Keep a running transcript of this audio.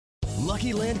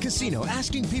Lucky Land Casino,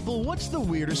 asking people, what's the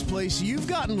weirdest place you've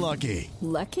gotten lucky?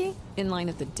 Lucky? In line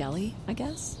at the deli, I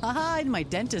guess? Aha, in my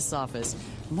dentist's office.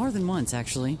 More than once,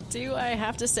 actually. Do I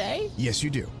have to say? Yes, you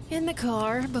do. In the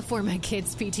car before my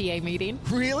kids' PTA meeting.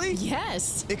 Really?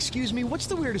 Yes. Excuse me, what's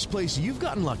the weirdest place you've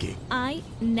gotten lucky? I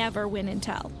never win and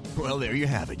tell. Well, there you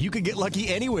have it. You can get lucky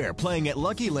anywhere, playing at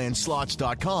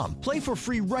LuckyLandSlots.com. Play for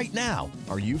free right now.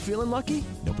 Are you feeling lucky?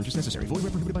 No purchase necessary. Void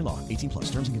where prohibited by law. 18 plus.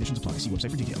 Terms and conditions apply. See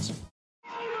website for details.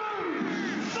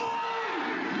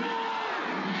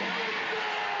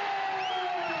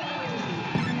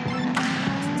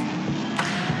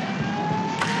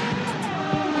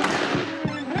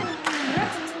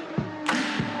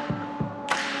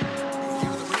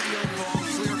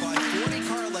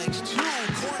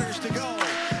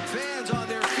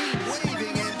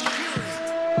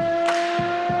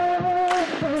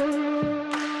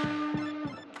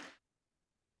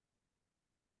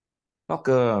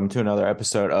 Welcome to another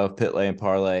episode of Pit Lane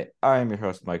Parlay. I am your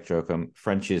host, Mike Jokum.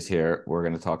 Frenchie is here. We're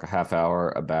going to talk a half hour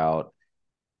about,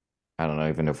 I don't know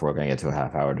even if we're going to get to a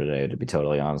half hour today, to be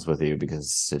totally honest with you,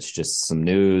 because it's just some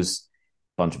news.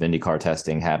 A bunch of Indycar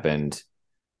testing happened.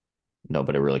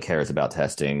 Nobody really cares about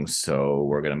testing, so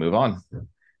we're going to move on.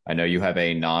 I know you have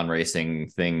a non-racing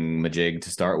thing majig to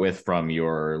start with from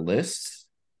your list,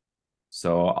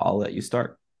 so I'll let you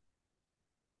start.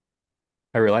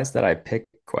 I realized that I picked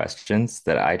questions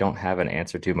that I don't have an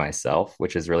answer to myself,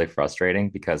 which is really frustrating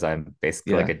because I'm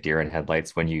basically like a deer in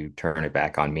headlights when you turn it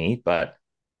back on me, but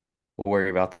we'll worry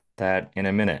about that in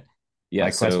a minute. Yeah,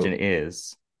 my question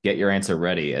is, get your answer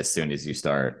ready as soon as you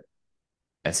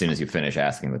finish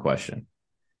asking the question.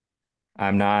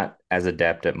 I'm not as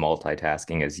adept at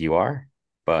multitasking as you are,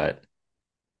 but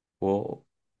we'll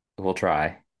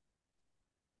try.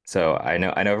 So I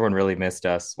know everyone really missed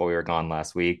us while we were gone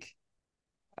last week.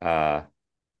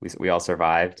 We all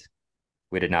survived.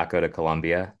 We did not go to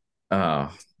Colombia.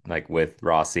 Like with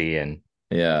Rossi and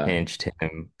Hinch,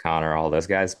 Tim, Connor, all those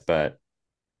guys, but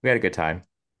we had a good time.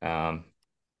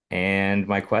 And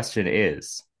my question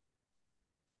is,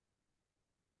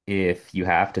 if you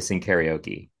have to sing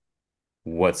karaoke,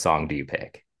 what song do you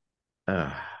pick?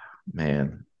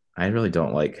 Man, I really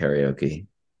don't like karaoke.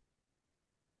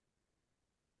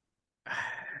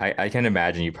 I can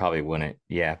imagine you probably wouldn't.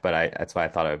 Yeah, but that's why I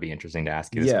thought it would be interesting to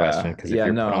ask you this question, because if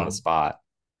you're put on the spot.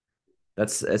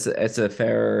 It's a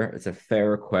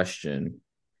fair question.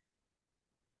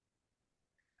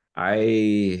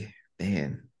 I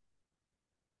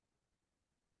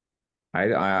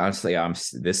honestly,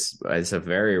 it's a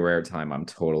very rare time I'm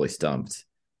totally stumped.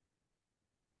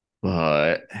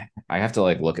 But I have to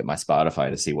look at my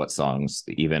Spotify to see what songs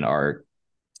even are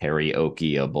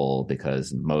karaokeable,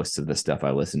 because most of the stuff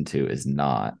I listen to is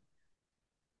not.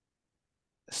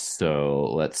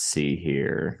 So let's see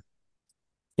here.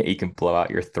 Yeah, you can blow out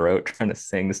your throat trying to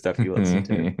sing the stuff you listen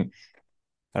to.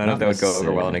 I don't know if that would go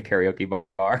over well in a karaoke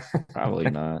bar. Probably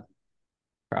not.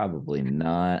 Probably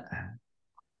not.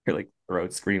 You're like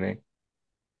throat screaming.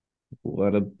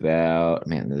 What about,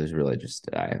 man, there's really just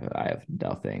I have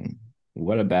nothing.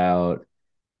 What about,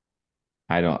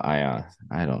 I don't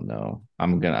know.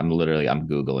 I'm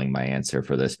Googling my answer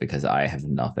for this because I have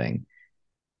nothing.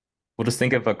 Well, just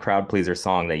think of a crowd pleaser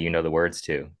song that you know the words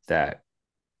to. That,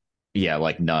 yeah,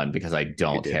 none, because I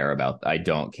don't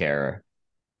care.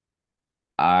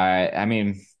 I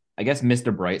mean, I guess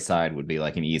Mr. Brightside would be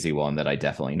an easy one that I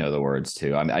definitely know the words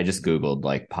to. I just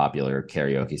Googled popular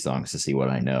karaoke songs to see what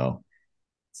I know.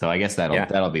 So I guess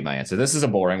that'll be my answer. This is a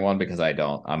boring one because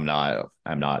I'm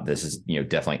not, this is,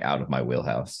 definitely out of my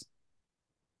wheelhouse.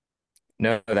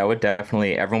 No, that would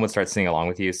definitely, everyone would start singing along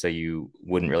with you, so you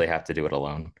wouldn't really have to do it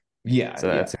alone. Yeah. So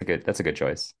that's a good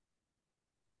choice.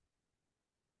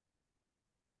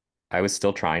 I was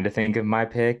still trying to think of my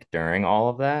pick during all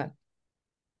of that.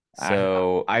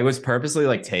 So I was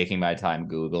purposely taking my time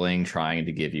Googling, trying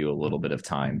to give you a little bit of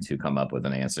time to come up with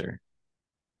an answer.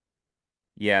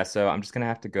 Yeah, so I'm just gonna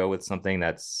have to go with something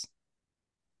that's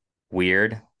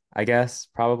weird, I guess,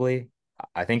 probably.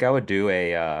 I think I would do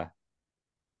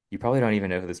you probably don't even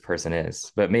know who this person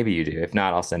is, but maybe you do. If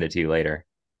not, I'll send it to you later.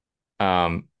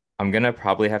 I'm gonna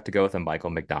probably have to go with a Michael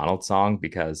McDonald song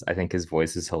because I think his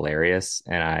voice is hilarious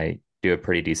and I do a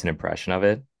pretty decent impression of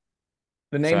it.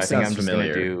 The name sounds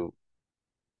familiar.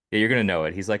 Yeah, you're gonna know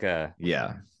it. He's like a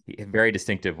very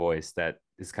distinctive voice that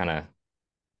is kind of,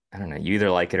 I don't know, you either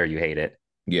like it or you hate it.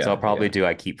 Yeah. So I'll probably do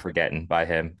I Keep Forgetting by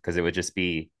him, because it would just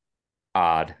be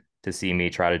odd to see me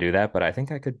try to do that, but I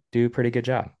think I could do a pretty good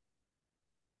job.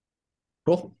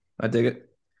 Cool. I dig it.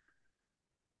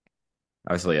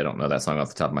 Obviously, I don't know that song off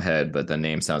the top of my head, but the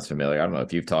name sounds familiar. I don't know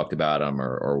if you've talked about him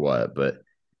or what, but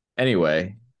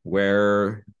Anyway,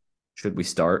 where should we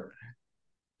start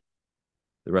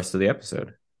the rest of the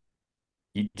episode?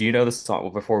 Do you know the song?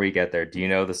 Well, before we get there, do you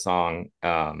know the song?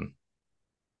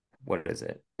 What is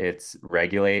it? It's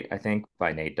 "Regulate," I think,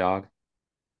 by Nate Dogg.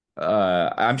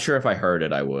 I'm sure if I heard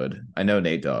it, I would. I know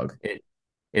Nate Dogg.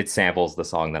 It samples the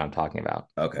song that I'm talking about.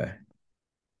 Okay.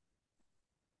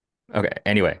 Okay.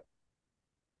 Anyway,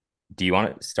 do you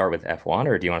want to start with F1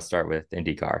 or do you want to start with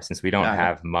IndyCar since we don't Uh,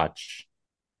 have much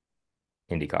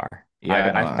IndyCar?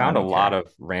 yeah, I I found a don't lot care.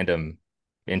 of random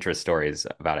interest stories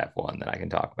about F1 that I can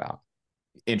talk about.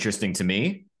 Interesting to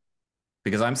me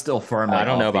because I'm still I firmly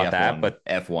don't know off the about that, F1 but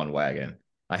F1 wagon.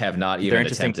 I have not they're even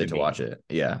interesting to attempted to watch me. it.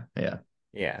 Yeah, yeah,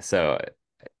 Yeah, so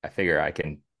I figure I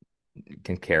can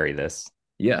carry this,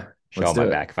 yeah. show Let's on my do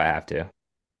it. back if I have to.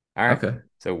 All right. Okay.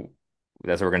 So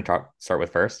that's what we're going to start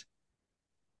with first.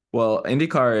 Well,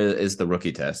 IndyCar is the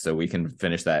rookie test, so we can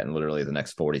finish that in literally the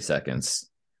next 40 seconds.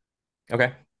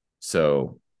 Okay.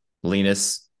 So,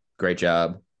 Linus, great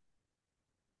job.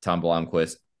 Tom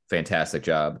Blomqvist, fantastic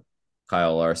job.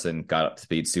 Kyle Larson got up to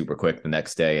speed super quick the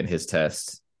next day in his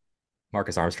test.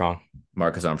 Marcus Armstrong.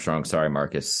 Marcus Armstrong, sorry,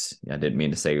 Marcus. I didn't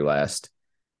mean to say you last.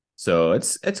 So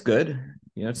it's good.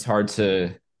 It's hard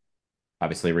to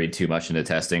obviously read too much into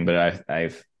testing, but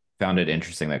I've found it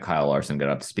interesting that Kyle Larson got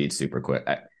up to speed super quick.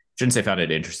 I shouldn't say found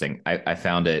it interesting. I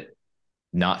found it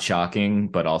not shocking,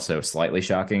 but also slightly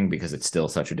shocking because it's still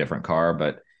such a different car.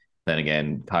 But then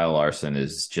again, Kyle Larson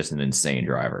is just an insane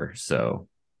driver. So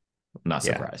I'm not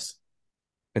Yeah. surprised.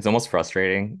 It's almost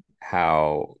frustrating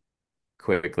how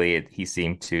quickly he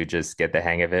seemed to just get the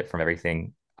hang of it from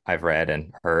everything I've read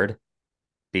and heard,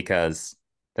 because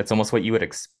that's almost what you would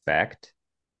expect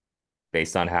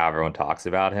based on how everyone talks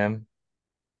about him.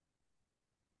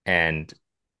 And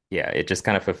yeah, it just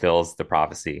kind of fulfills the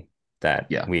prophecy that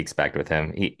Yeah. we expect with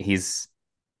him. He's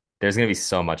there's going to be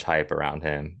so much hype around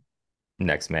him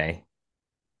next May.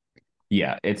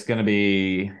 Yeah. It's going to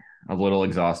be a little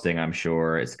exhausting, I'm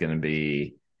sure. It's going to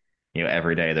be,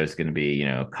 every day there's going to be,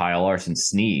 Kyle Larson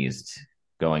sneezed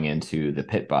going into the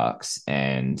pit box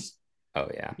and Oh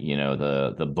yeah.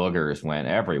 the boogers went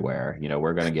everywhere.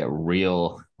 We're gonna get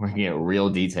real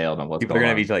detailed on what's People are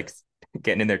going going to on. be like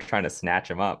getting in there trying to snatch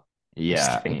him up. I just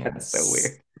Yeah, think that's so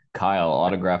weird. Kyle,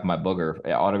 autograph my booger.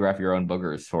 Autograph your own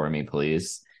boogers for me,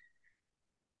 please.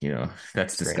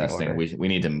 That's Restraining disgusting. order.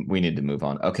 We need to move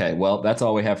on. Okay, well, that's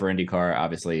all we have for IndyCar.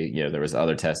 Obviously, there was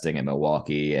other testing in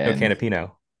Milwaukee No and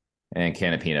Canapino.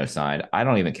 Canapino signed. I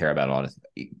don't even care about all this.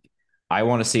 I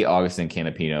want to see Augustin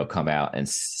Canapino come out and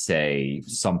say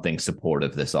something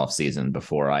supportive this offseason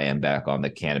before I am back on the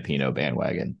Canapino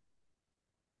bandwagon.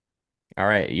 All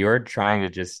right, you're trying to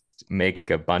just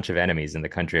make a bunch of enemies in the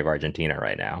country of Argentina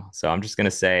right now. So I'm just going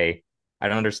to say I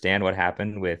don't understand what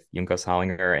happened with Juncos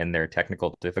Hollinger and their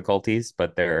technical difficulties,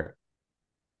 but their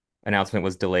announcement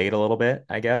was delayed a little bit,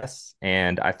 I guess.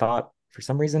 And I thought for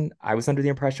some reason I was under the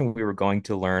impression we were going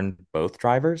to learn both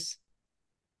drivers.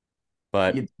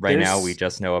 But right now we There's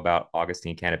just know about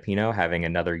Augustine Canapino having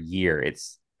another year.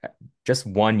 It's just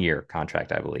 1 year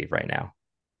contract, I believe, right now.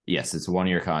 Yes, it's a 1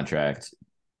 year contract.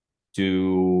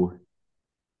 Did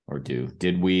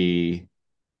we?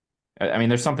 I mean,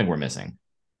 there's something we're missing.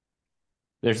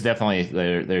 There's definitely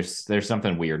there's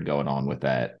something weird going on with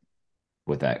that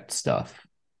stuff.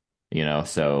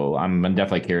 So I'm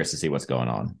definitely curious to see what's going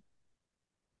on.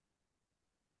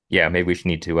 Yeah, maybe we should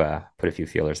need to put a few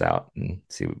feelers out and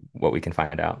see what we can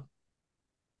find out.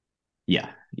 Yeah,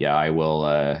 I will.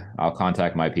 I'll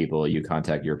contact my people. You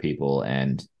contact your people,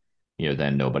 and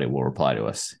then nobody will reply to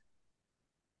us.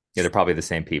 Yeah, they're probably the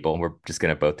same people. We're just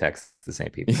gonna both text the same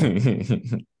people.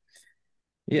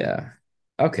 Yeah.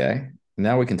 Okay.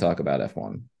 Now we can talk about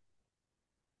F1.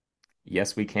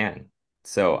 Yes, we can.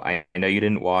 So I know you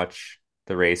didn't watch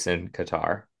the race in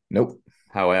Qatar. Nope.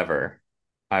 However,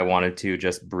 I wanted to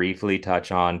just briefly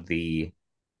touch on the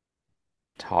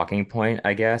talking point,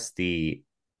 I guess, the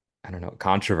I don't know,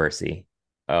 controversy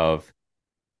of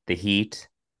the heat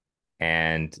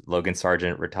and Logan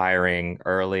Sargent retiring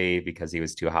early because he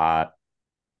was too hot.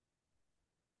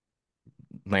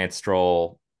 Lance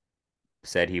Stroll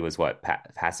said he was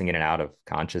passing in and out of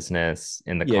consciousness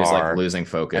in the Yeah, he's like car. losing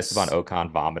Esteban focus.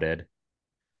 Ocon vomited,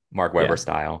 Mark Webber Yeah.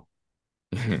 style,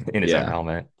 in his own Yeah.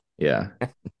 helmet. Yeah.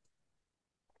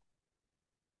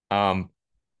 Um,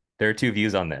 there are two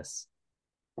views on this.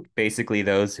 Basically,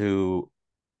 those who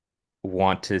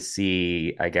want to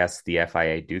see, I guess, the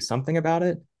FIA do something about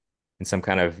it and some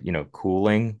kind of,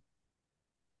 cooling,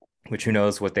 which who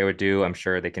knows what they would do. I'm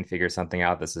sure they can figure something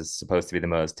out. This is supposed to be the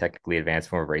most technically advanced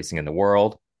form of racing in the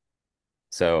world.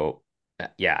 So,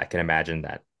 yeah, I can imagine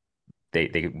that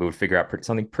they would figure out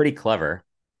something pretty clever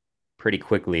pretty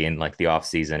quickly in like the off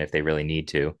season if they really need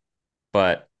to.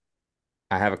 But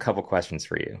I have a couple questions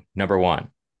for you. Number one,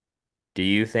 do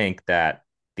you think that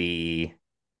the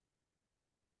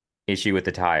issue with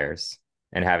the tires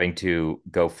and having to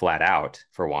go flat out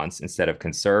for once instead of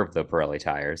conserve the Pirelli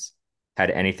tires had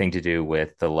anything to do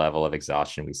with the level of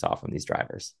exhaustion we saw from these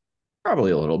drivers?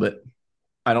 Probably a little bit.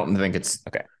 I don't think it's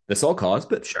Okay. the sole cause,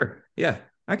 but sure. Yeah,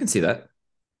 I can see that.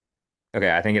 Okay,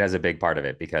 I think it has a big part of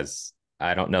it because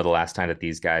I don't know the last time that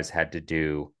these guys had to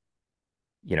do,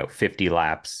 50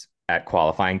 laps at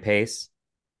qualifying pace,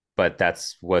 but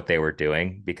that's what they were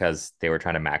doing because they were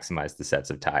trying to maximize the sets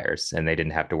of tires and they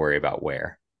didn't have to worry about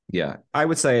wear. Yeah, I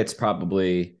would say it's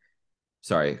probably.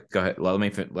 Sorry, go ahead.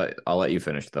 I'll let you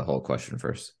finish the whole question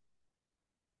first.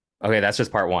 Okay, that's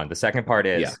just part one. The second part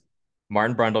is Yeah.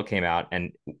 Martin Brundle came out,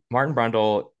 and Martin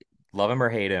Brundle, love him or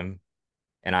hate him,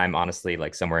 and I'm honestly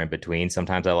like somewhere in between.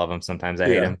 Sometimes I love him, sometimes I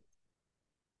hate Yeah. him.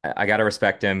 I got to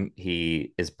respect him.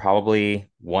 He is probably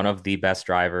one of the best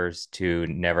drivers to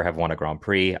never have won a Grand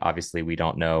Prix. Obviously, we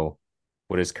don't know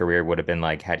what his career would have been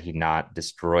like had he not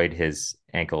destroyed his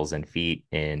ankles and feet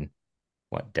in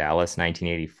Dallas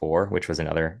 1984, which was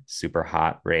another super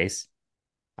hot race.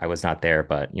 I was not there,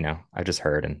 but I just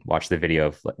heard and watched the video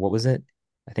of what was it?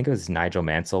 I think it was Nigel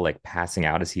Mansell like passing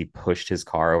out as he pushed his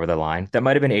car over the line. That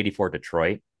might have been 84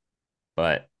 Detroit,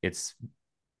 but it's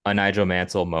a Nigel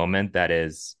Mansell moment that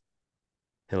is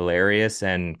hilarious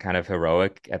and kind of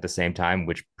heroic at the same time,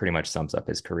 which pretty much sums up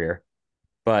his career.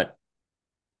 But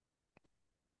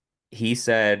he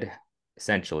said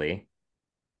essentially,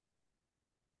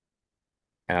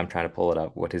 and I'm trying to pull it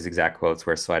up what his exact quotes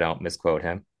were so I don't misquote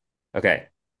him. Okay.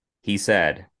 He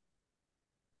said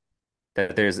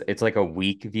that it's like a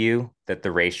weak view that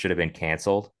the race should have been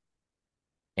canceled.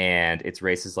 And it's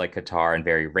races like Qatar and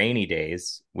very rainy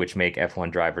days, which make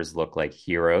F1 drivers look like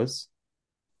heroes.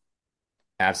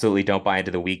 Absolutely don't buy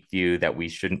into the weak view that we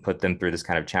shouldn't put them through this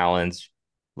kind of challenge.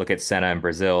 Look at Senna in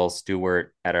Brazil,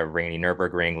 Stewart at a rainy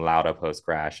Nürburgring, Lauda post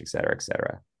crash, et cetera, et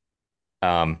cetera.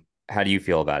 How do you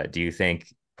feel about it? Do you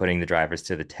think putting the drivers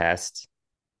to the test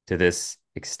to this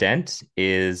extent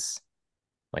is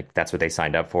like that's what they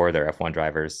signed up for? They're F1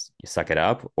 drivers, you suck it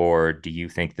up? Or do you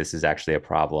think this is actually a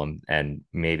problem and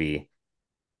maybe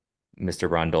Mr.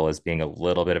 Brundle is being a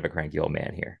little bit of a cranky old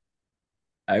man here?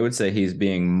 I would say he's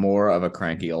being more of a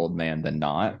cranky old man than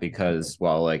not because,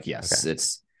 well, like, yes, Okay.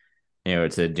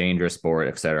 it's a dangerous sport,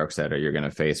 et cetera, et cetera. You're going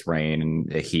to face rain and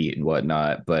the heat and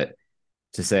whatnot. But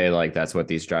to say like that's what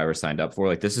these drivers signed up for,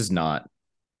 like this is not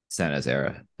Senna's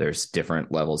era. There's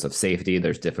different levels of safety.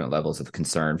 There's different levels of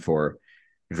concern for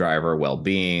driver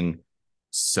well-being.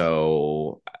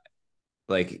 So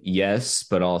like, yes,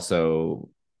 but also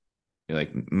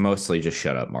like mostly just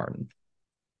shut up, Martin.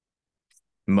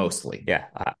 Mostly. Yeah.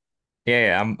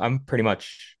 Yeah. I'm pretty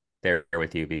much there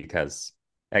with you because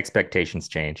expectations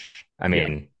change. I Yeah.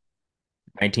 mean,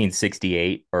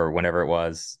 1968 or whenever it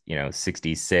was,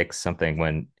 66, something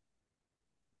when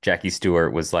Jackie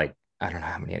Stewart was like, I don't know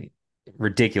how many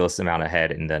ridiculous amount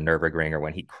ahead in the Nürburgring or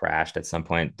when he crashed at some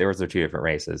point. There was two different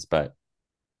races, but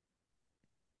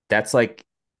that's like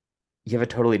you have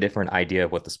a totally different idea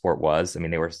of what the sport was. I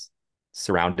mean, they were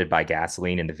surrounded by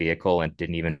gasoline in the vehicle and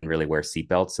didn't even really wear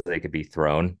seatbelts so they could be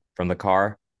thrown from the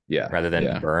car Yeah. rather than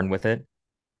Yeah. burn with it.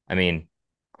 I mean,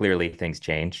 clearly things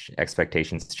change,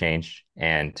 expectations change,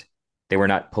 and they were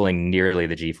not pulling nearly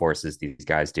the G forces these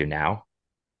guys do now.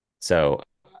 So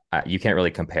you can't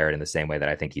really compare it in the same way that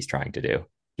I think he's trying to do.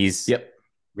 He's Yep.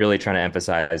 really trying to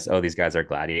emphasize, oh, these guys are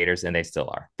gladiators, and they still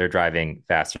are. They're driving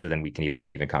faster than we can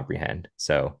even comprehend.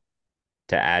 So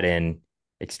to add in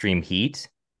extreme heat,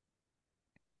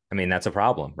 I mean, that's a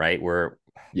problem, right? We're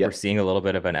Yep. seeing a little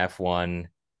bit of an F1.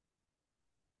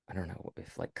 I don't know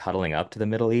if like cuddling up to the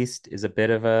Middle East is a bit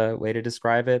of a way to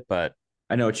describe it, but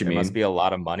I know what you there must mean. be a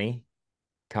lot of money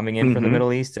coming in from the Mm-hmm.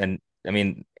 Middle East. And I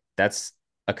mean, that's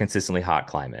a consistently hot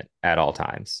climate at all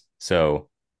times. So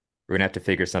we're gonna have to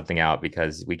figure something out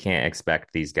because we can't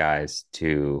expect these guys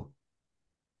to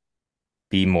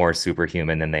be more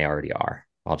superhuman than they already are.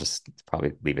 I'll just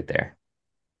probably leave it there.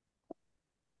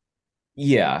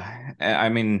 Yeah. I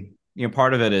mean,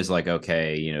 part of it is like,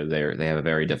 okay, they have a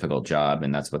very difficult job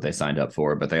and that's what they signed up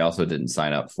for, but they also didn't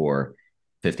sign up for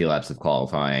 50 laps of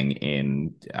qualifying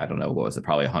in, I don't know, what was it,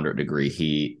 probably 100-degree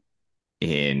heat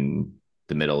in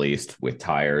the Middle East with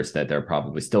tires that they're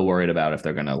probably still worried about if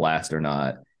they're going to last or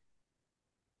not.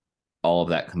 All of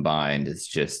that combined is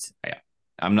just,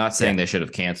 I'm not saying Yeah. they should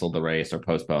have canceled the race or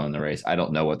postponed the race. I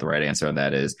don't know what the right answer on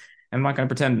that is. I'm not going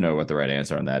to pretend to know what the right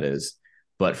answer on that is.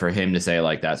 But for him to say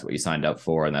like that's what you signed up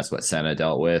for and that's what Senna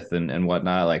dealt with and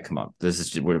whatnot, like come on, this is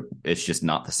just, it's just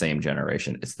not the same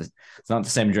generation. It's not the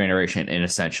same generation in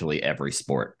essentially every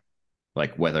sport,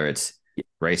 like whether it's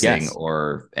racing Yes,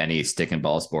 or any stick and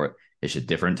ball sport. It's a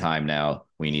different time now.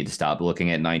 We need to stop looking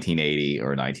at 1980 or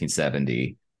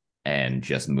 1970 and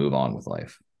just move on with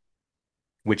life.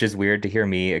 which is weird to hear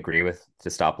me agree with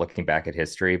to stop looking back at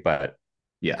history, but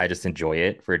Yeah. I just enjoy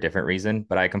it for a different reason.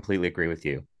 But I completely agree with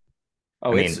you.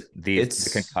 Oh, I it's mean, the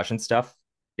it's concussion stuff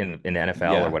in the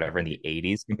NFL or yeah. whatever in the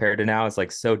 80s compared to now is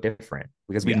like so different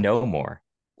because we Yeah. know more.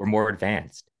 We're more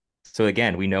advanced. So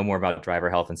again, we know more about driver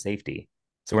health and safety.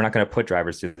 So we're not going to put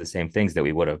drivers through the same things that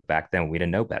we would have back then. We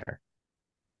didn't know better.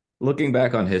 Looking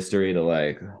back on history to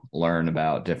like learn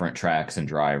about different tracks and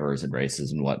drivers and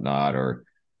races and whatnot, or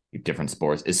different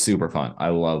sports is super fun. I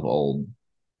love old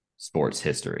sports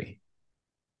history,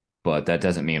 but that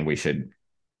doesn't mean we should.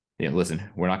 Listen,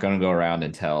 we're not going to go around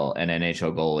and tell an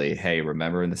NHL goalie, "Hey,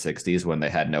 remember in the '60s when they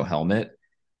had no helmet?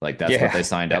 Like that's what they Yeah.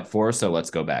 signed up for. So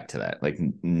let's go back to that." Like,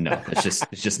 no, it's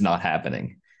just not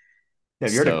happening.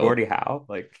 Have you heard of So Gordie Howe?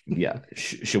 Like, yeah,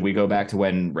 should we go back to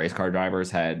when race car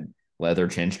drivers had leather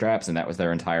chin straps and that was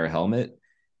their entire helmet?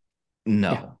 yeah.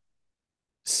 No.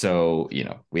 So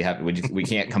we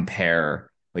can't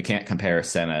compare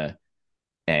Senna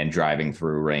and driving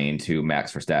through rain to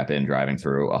Max Verstappen driving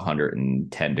through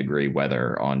 110-degree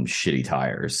weather on shitty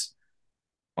tires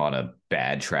on a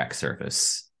bad track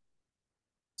surface.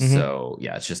 Mm-hmm. So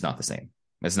yeah, it's just not the same.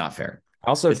 It's not fair.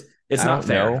 Also, It's I not don't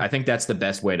fair. know. I think that's the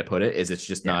best way to put it. Is it's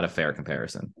just Yeah. not a fair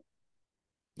comparison.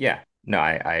 Yeah. No,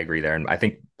 I agree there. And I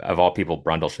think of all people,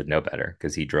 Brundle should know better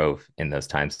because he drove in those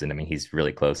times. And I mean, he's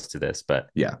really close to this, but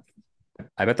Yeah,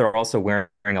 I bet they're also wearing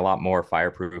a lot more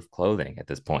fireproof clothing at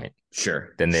this point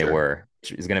sure, than they sure. were,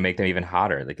 which is going to make them even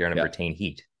hotter. Like they're going to Yeah, retain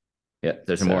heat. yeah.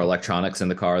 There's more So electronics in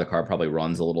the car. The car probably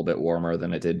runs a little bit warmer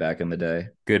than it did back in the day.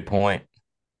 good point.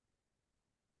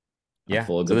 I'm Yeah.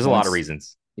 full of So good there's a lot of points.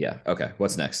 reasons. Yeah. Okay.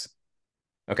 What's next?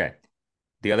 Okay.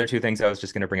 The other two things I was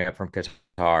just going to bring up from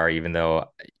Qatar, even though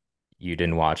you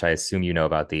didn't watch, I assume you know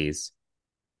about these,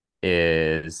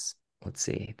 is let's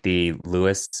see, the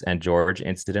Lewis and George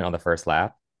incident on the first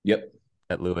lap Yep.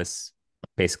 that Lewis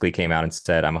basically came out and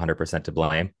said, I'm 100% to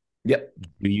blame. Yep.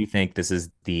 Do you think this is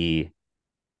the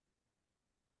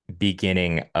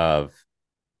beginning of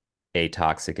a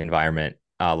toxic environment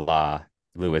a la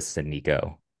Lewis and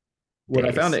Nico What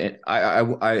I found days? it,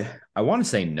 I want to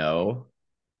say no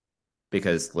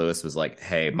because Lewis was like,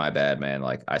 "Hey, my bad, man.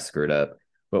 Like I screwed up."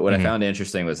 But what I Mm-hmm. found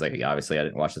interesting was like, obviously, I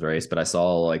didn't watch the race, but I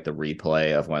saw like the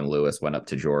replay of when Lewis went up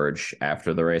to George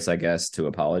after the race, I guess, to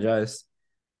apologize.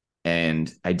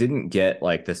 And I didn't get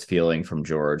like this feeling from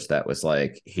George that was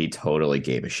like he totally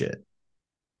gave a shit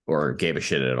or gave a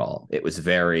shit at all. It was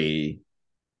very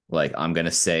like, I'm going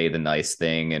to say the nice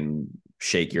thing and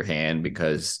shake your hand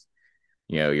because,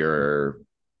 you're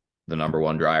the number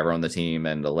one driver on the team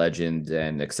and a legend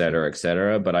and et cetera, et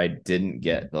cetera. But I didn't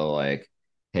get the like,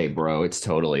 hey, bro, it's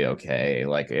totally okay.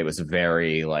 Like it was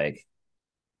very like,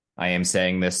 I am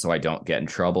saying this so I don't get in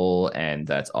trouble. And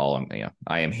that's all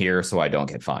I am here so I don't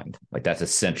get fined. Like that's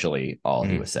essentially all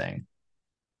he Mm-hmm. was saying.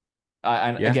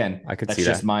 Yeah, Again, I could that's see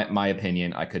just that. my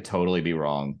opinion. I could totally be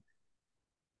wrong.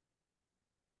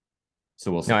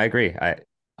 So we'll No, see. I agree.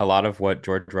 A lot of what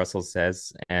George Russell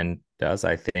says and does,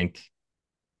 I think,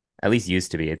 at least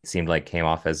used to be, it seemed like came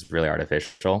off as really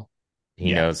artificial. He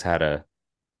Yeah, knows how to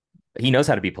he knows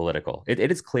how to be political. It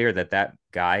is clear that that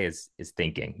guy is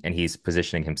thinking and he's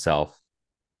positioning himself.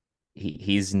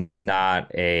 He's not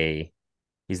a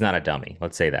he's not a dummy.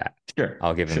 Let's say that. sure,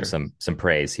 I'll give him sure. some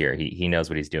praise here. He knows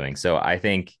what he's doing. So I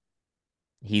think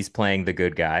he's playing the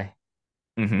good guy.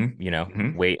 Mm-hmm.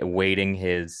 Mm-hmm. Waiting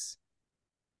his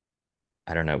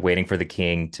I don't know, waiting for the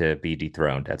king to be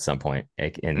dethroned at some point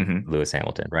like in Mm-hmm. Lewis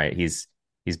Hamilton, right? He's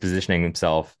positioning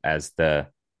himself as the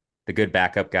good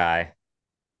backup guy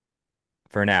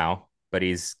for now, but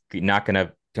he's not going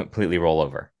to completely roll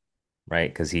over, right?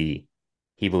 Because he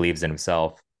believes in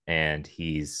himself and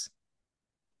he's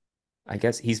I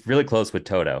guess he's really close with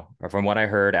Toto. Or from what I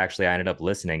heard, actually, I ended up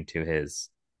listening to his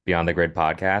Beyond the Grid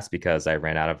podcast because I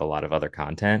ran out of a lot of other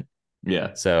content.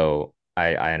 Yeah, So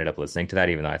I ended up listening to that,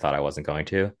 even though I thought I wasn't going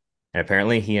to. And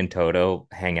apparently, he and Toto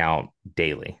hang out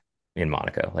daily in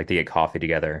Monaco. Like they get coffee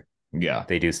together. yeah.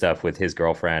 They do stuff with his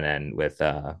girlfriend and with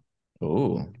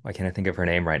Oh, why can't I think of her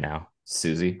name right now?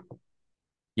 Susie.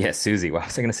 Yeah, Susie. Why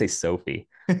was I going to say Sophie?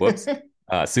 Whoops.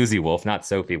 Susie Wolf, not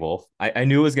Sophie Wolf. I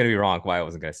knew it was going to be wrong. Why I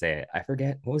wasn't going to say it. I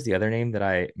forget what was the other name that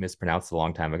I mispronounced a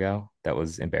long time ago. That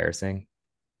was embarrassing.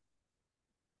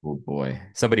 Oh boy.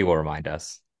 Somebody will remind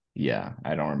us. Yeah,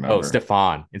 I don't Oh, remember.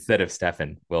 Stefan instead of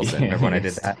Stefan Wilson. Remember when I Yeah,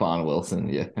 did that? Stephon Wilson.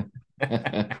 Yeah.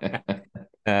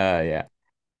 Yeah.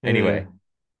 Uh, Anyway,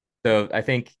 so I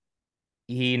think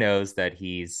he knows that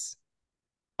he's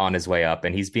on his way up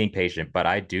and he's being patient, but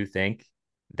I do think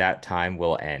that time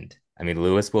will end. I mean,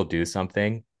 Lewis will do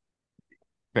something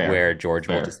fair, where George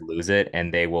will just fair. lose it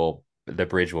and the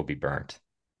bridge will be burnt.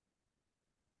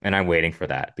 And I'm waiting for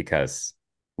that because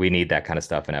we need that kind of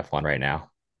stuff in F1 right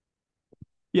now.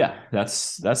 Yeah,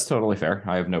 that's totally fair.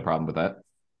 I have no problem with that.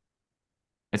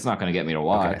 It's not going to get me to Okay.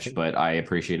 watch, but I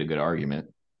appreciate a good argument.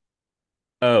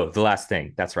 Oh, the last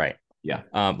thing. That's right. Yeah,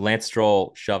 Lance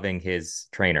Stroll shoving his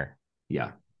trainer.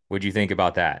 yeah. What'd you think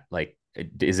about that? Like,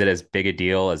 is it as big a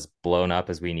deal as blown up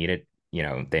as we need it?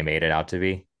 They made it out to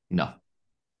be. No,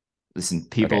 listen,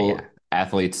 Okay, yeah.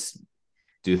 athletes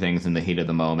do things in the heat of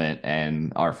the moment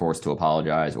and are forced to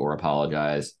apologize or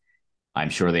apologize. I'm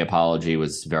sure the apology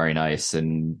was very nice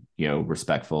and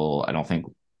respectful. I don't think,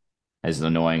 as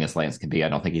annoying as Lance can be, I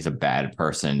don't think he's a bad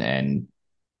person and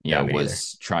No, me neither.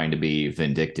 was trying to be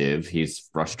vindictive. He's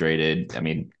frustrated. I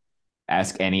mean,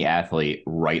 ask any athlete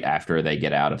right after they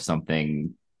get out of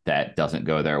something that doesn't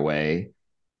go their way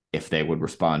if they would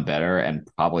respond better, and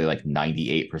probably like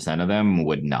 98% of them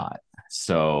would not.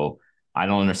 So I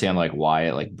don't understand like why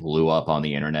it like blew up on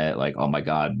the internet. Like, oh my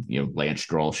God, Lance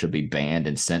Stroll should be banned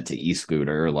and sent to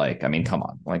e-scooter. Like, I mean, come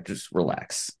on, like just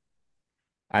relax.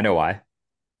 I know why.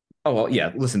 Oh well,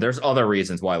 yeah. Listen, there's other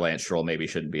reasons why Lance Stroll maybe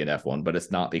shouldn't be in F1, but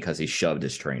it's not because he shoved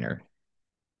his trainer.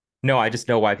 No, I just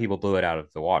know why people blew it out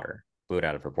of the water, blew it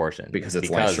out of proportion. Because It's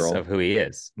it's Lance because of Stroll. who he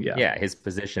is. Yeah, Yeah, his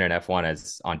position in F1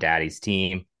 is on daddy's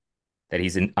team, that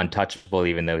untouchable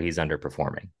even though he's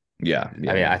underperforming. yeah, I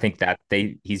yeah, mean, yeah. I think that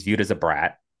he's viewed as a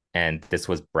brat, and this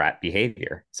was brat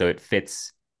behavior. So it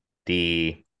fits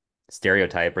the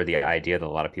stereotype or the idea that a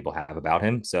lot of people have about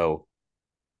him. So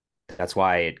that's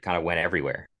why it kind of went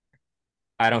everywhere.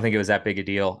 I don't think it was that big a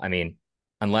deal. I mean,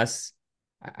 unless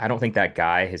I don't think that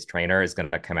guy, his trainer, is going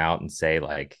to come out and say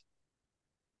like,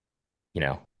 you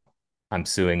know, I'm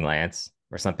suing Lance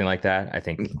or something like that. I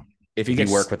think If he if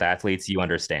you work gets with athletes, you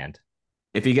understand.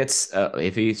 if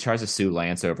he tries to sue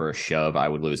Lance over a shove, I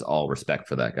would lose all respect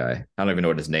for that guy. I don't even know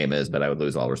what his name is, but I would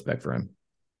lose all respect for him.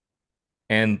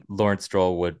 And Lawrence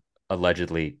Stroll would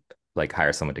allegedly like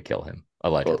hire someone to kill him.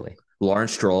 Well, Allegedly.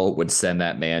 Lawrence Stroll would send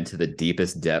that man to the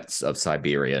deepest depths of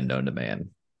Siberia known to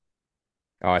man.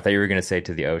 Oh, I thought you were going to say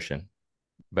to the ocean,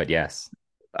 but yes.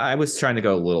 I was trying to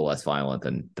go a little less violent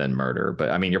than murder, but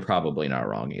I mean you're probably not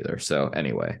wrong either. So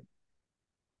anyway,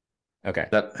 Okay.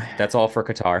 that That's all for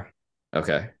Qatar.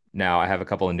 okay, Now I have a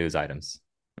couple of news items.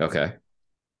 okay,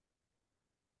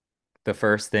 The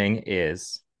first thing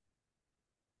is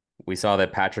we saw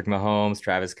that Patrick Mahomes,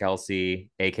 Travis Kelsey,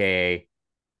 aka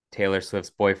Taylor Swift's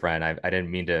boyfriend. I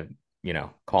didn't mean to,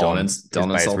 call him don't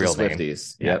by his insult the real name.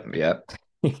 Swifties. Yeah. Yep, yep,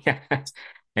 Yeah.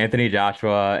 Anthony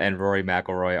Joshua and Rory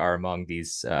McIlroy are among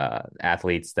these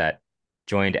athletes that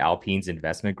joined Alpine's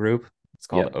investment group. It's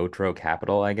called yep, Otro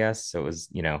Capital, I guess. So it was,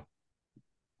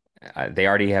 they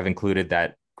already have included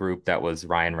that group that was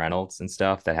Ryan Reynolds and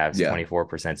stuff that has yeah.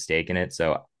 24% stake in it.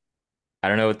 So I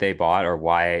don't know what they bought or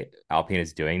why Alpine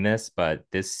is doing this, but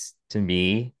this to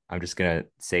me, I'm just going to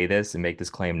say this and make this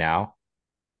claim now.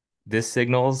 This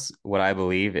signals what I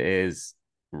believe is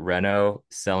Renault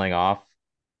selling off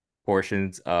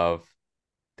portions of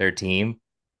their team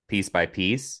piece by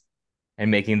piece and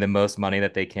making the most money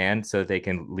that they can so that they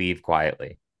can leave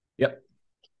quietly. Yep.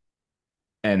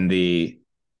 And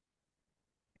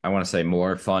I want to say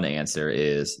more fun answer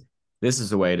is this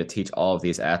is a way to teach all of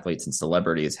these athletes and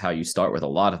celebrities how you start with a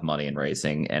lot of money in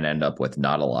racing and end up with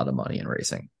not a lot of money in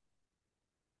racing.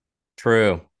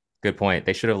 True. Good point.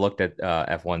 They should have looked at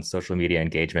F1's social media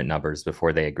engagement numbers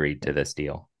before they agreed to this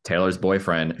deal. Taylor's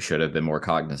boyfriend should have been more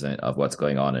cognizant of what's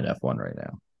going on in F1 right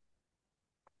now.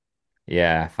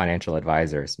 Yeah, financial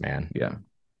advisors, man. Yeah.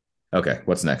 Okay,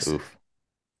 what's next? Oof.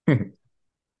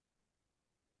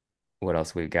 What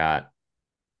else we've got?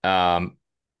 Um,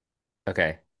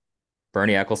 okay.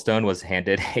 Bernie Ecclestone was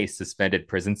handed a suspended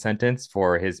prison sentence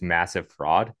for his massive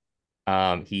fraud.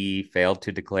 He failed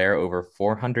to declare over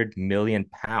 400 million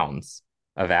pounds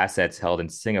of assets held in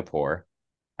Singapore.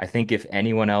 I think if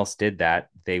anyone else did that,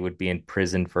 they would be in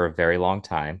prison for a very long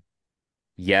time.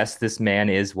 Yes, this man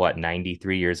is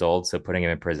 93 years old, so putting him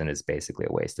in prison is basically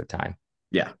a waste of time.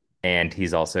 Yeah. And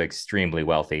he's also extremely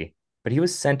wealthy, but he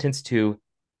was sentenced to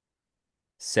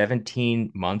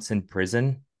 17 months in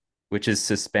prison, which is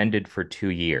suspended for 2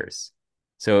 years.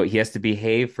 So he has to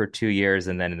behave for 2 years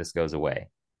and then this goes away.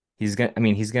 He's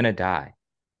gonna die,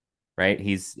 right?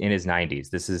 He's in his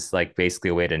 90s. This is like basically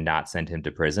a way to not send him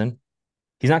to prison.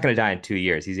 he's not going to die in 2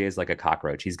 years. He is like a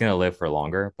cockroach. He's going to live for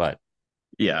longer. But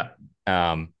Yeah.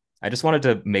 I just wanted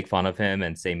to make fun of him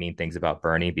and say mean things about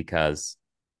Bernie because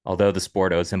although the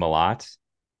sport owes him a lot,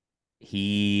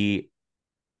 he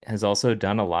has also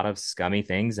done a lot of scummy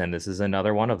things, and this is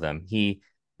another one of them.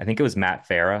 I think it was Matt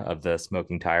Farah of the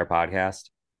Smoking Tire podcast.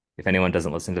 If anyone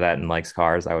doesn't listen to that and likes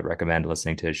cars, I would recommend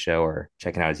listening to his show or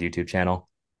checking out his YouTube channel.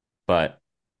 But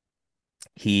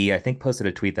I think, posted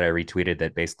a tweet that I retweeted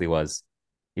that basically was,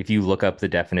 if you look up the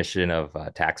definition of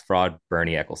tax fraud,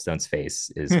 Bernie Ecclestone's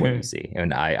face is what you see.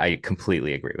 And I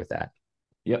completely agree with that.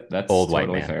 Yep, that's Old totally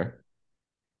white man. fair.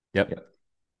 Yep.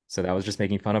 So that was just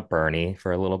making fun of Bernie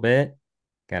for a little bit.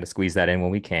 Got to squeeze that in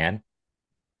when we can.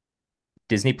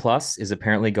 Disney Plus is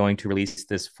apparently going to release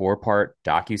this 4-part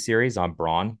docu-series on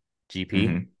Braun GP.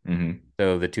 Mm-hmm. Mm-hmm.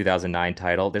 So the 2009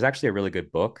 title, there's actually a really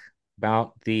good book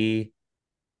about the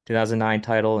 2009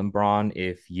 title and Braun.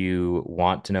 If you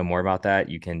want to know more about that,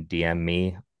 you can DM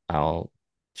me. I'll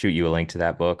shoot you a link to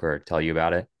that book or tell you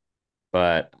about it.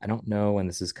 But I don't know when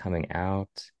this is coming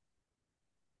out.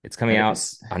 It's coming out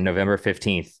on November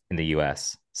 15th in the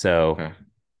US. So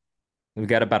we've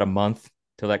got about a month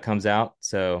till that comes out.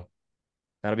 So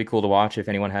that'll be cool to watch if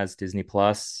anyone has Disney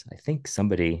Plus. I think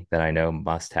somebody that I know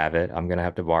must have it. I'm going to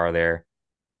have to borrow their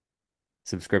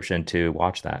subscription to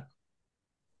watch that.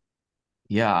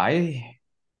 Yeah, I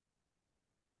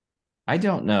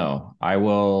don't know. I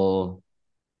will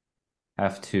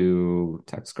have to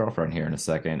text girlfriend here in a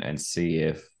second and see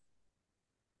if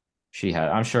she had.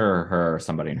 I'm sure her or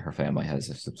somebody in her family has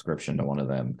a subscription to one of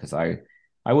them because I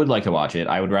would like to watch it.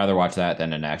 I would rather watch that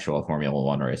than an actual Formula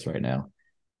One race right now.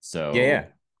 So Yeah.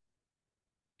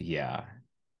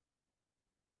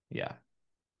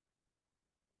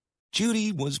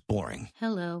 Judy was boring.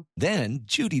 Hello. Then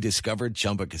Judy discovered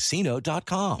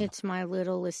ChumbaCasino.com. It's my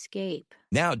little escape.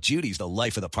 Now Judy's the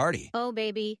life of the party. Oh,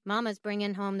 baby, mama's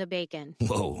bringing home the bacon.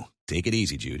 Whoa, take it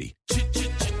easy, Judy.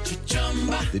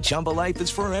 The Chumba life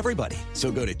is for everybody. So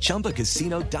go to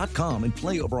ChumbaCasino.com and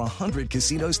play over 100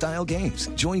 casino-style games.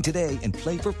 Join today and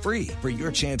play for free for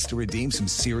your chance to redeem some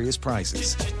serious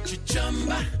prizes.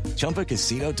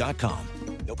 ChumbaCasino.com.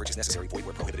 No purchase necessary. Void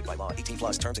where prohibited by law. 18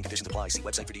 plus terms and conditions apply. See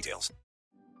website for details.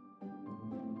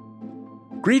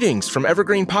 Greetings from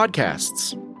Evergreen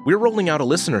Podcasts. We're rolling out a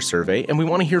listener survey, and we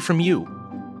want to hear from you.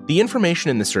 The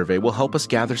information in the survey will help us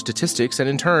gather statistics and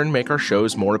in turn make our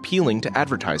shows more appealing to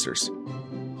advertisers.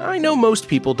 I know most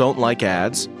people don't like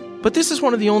ads, but this is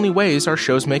one of the only ways our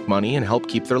shows make money and help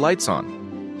keep their lights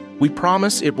on. We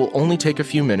promise it will only take a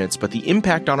few minutes, but the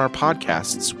impact on our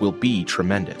podcasts will be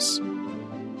tremendous.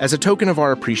 As a token of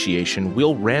our appreciation,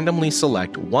 we'll randomly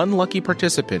select one lucky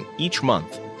participant each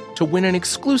month to win an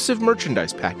exclusive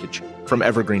merchandise package from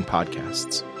Evergreen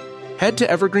Podcasts. Head to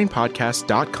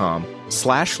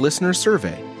evergreenpodcast.com/listener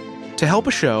survey to help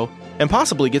a show and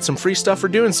possibly get some free stuff for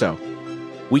doing so.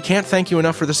 We can't thank you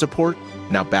enough for the support.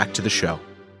 Now back to the show.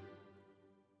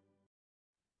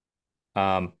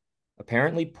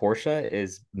 Apparently Porsche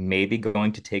is maybe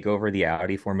going to take over the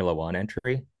Audi Formula One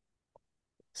entry.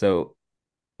 So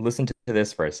listen to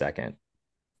this for a second.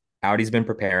 Audi's been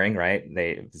preparing, right?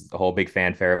 There's a whole big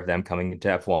fanfare of them coming into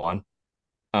F1.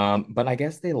 But I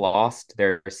guess they lost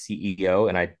their CEO,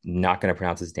 and I'm not going to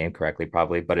pronounce his name correctly,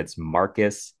 probably, but it's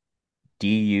Marcus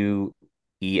Duesmann.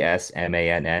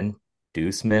 Duesman.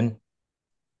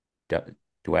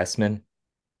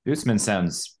 Duesman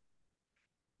sounds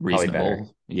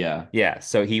reasonable. Yeah.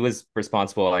 So he was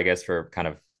responsible, I guess, for kind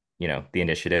of, the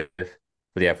initiative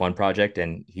for the F1 project,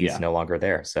 and he's no longer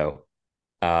there. So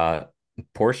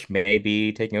Porsche may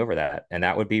be taking over that, and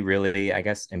that would be really, I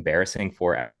guess, embarrassing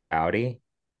for Audi.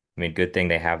 I mean, good thing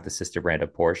they have the sister brand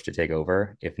of Porsche to take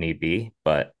over if need be,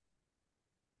 but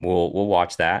we'll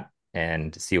watch that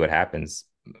and see what happens.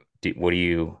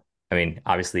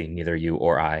 Obviously neither you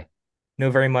or I know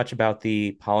very much about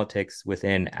the politics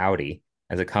within Audi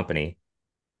as a company.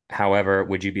 However,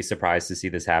 would you be surprised to see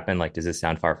this happen? Like, does this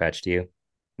sound far-fetched to you?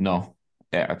 No.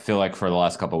 Yeah, I feel like for the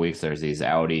last couple of weeks, there's these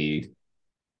Audi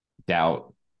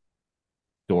doubt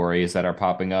stories that are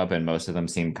popping up, and most of them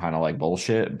seem kind of like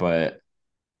bullshit, but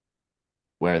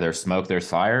where there's smoke, there's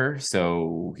fire.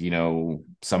 So,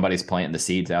 somebody's planting the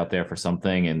seeds out there for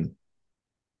something, and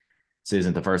this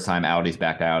isn't the first time Audi's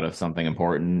backed out of something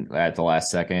important at the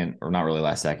last second, or not really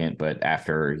last second, but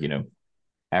after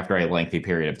a lengthy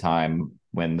period of time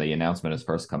when the announcement has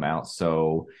first come out.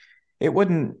 So it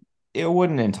wouldn't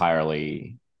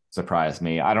entirely surprise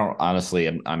me. I don't honestly,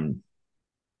 I'm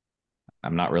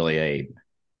not really a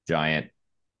giant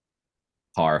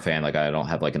car fan. Like, I don't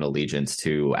have like an allegiance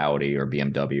to Audi or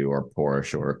BMW or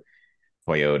Porsche or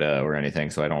Toyota or anything,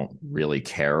 so I don't really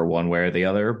care one way or the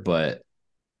other, but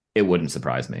it wouldn't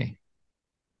surprise me.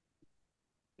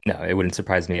 No, it wouldn't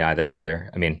surprise me either.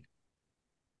 I mean,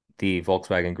 the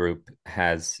Volkswagen Group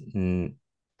has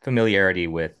familiarity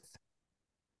with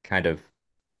kind of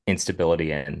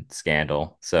instability and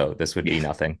scandal. So this would be Yeah.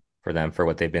 nothing for them for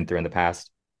what they've been through in the past.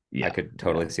 I Yeah. could Yeah.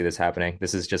 totally see this happening.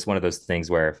 This is just one of those things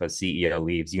where if a CEO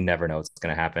leaves, you never know what's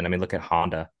going to happen. I mean, look at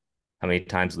Honda. How many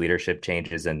times leadership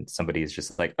changes and somebody is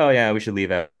just like, oh, yeah, we should leave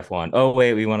F1. Oh,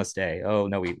 wait, we want to stay. Oh,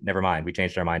 no, we never mind. We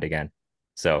changed our mind again.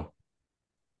 So,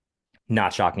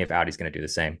 not shocking if Audi's going to do the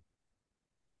same.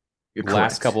 You're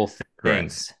Last correct. couple Correct.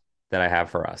 things that I have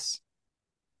for us.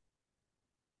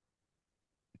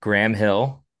 Graham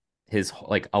Hill, his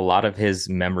like a lot of his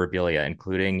memorabilia,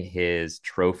 including his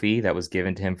trophy that was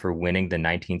given to him for winning the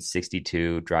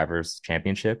 1962 Drivers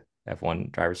Championship,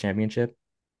 F1 Drivers Championship,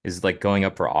 is like going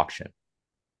up for auction.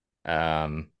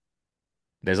 Um,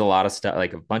 there's a lot of stuff,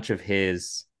 like a bunch of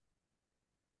his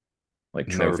Like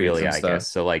trophies memorabilia, and I stuff.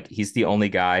 guess. So like he's the only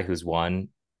guy who's won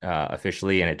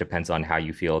officially, and it depends on how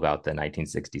you feel about the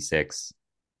 1966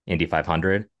 Indy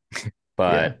 500. Yeah.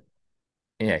 But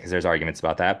yeah, because there's arguments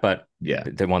about that. But Yeah.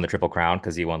 they won the Triple Crown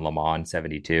because he won Le Mans in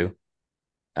 72.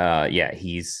 Yeah,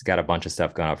 he's got a bunch of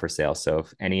stuff going out for sale. So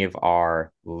if any of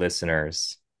our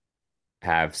listeners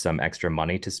have some extra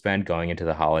money to spend going into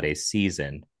the holiday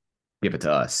season, Give it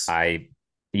to us.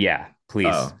 yeah, please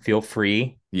Oh, feel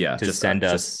free yeah. to send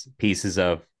us pieces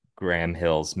of Graham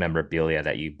Hill's memorabilia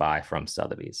that you buy from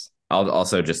Sotheby's. I'll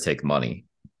also just take money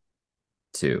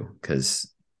too,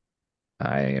 because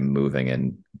I am moving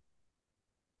in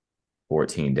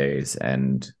 14 days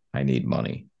and I need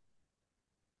money.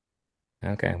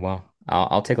 Okay, well,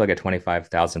 I'll take like a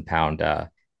 25,000 pound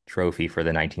trophy for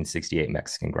the 1968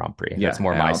 Mexican Grand Prix. Yeah. That's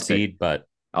more And my speed, but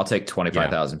I'll take you know,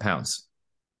 25,000 pounds.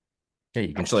 yeah,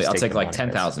 you can Actually, just I'll take take the like money.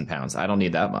 10,000 pounds. I don't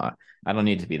need that much. I don't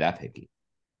need to be that picky.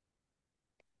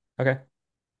 Okay.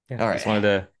 Yeah, All just wanted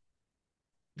right.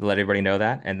 to let everybody know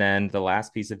that. And then the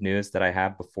last piece of news that I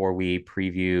have before we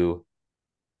preview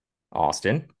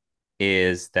Austin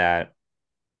is that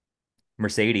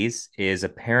Mercedes is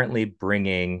apparently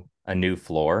bringing a new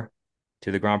floor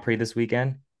to the Grand Prix this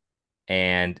weekend.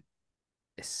 And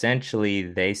essentially,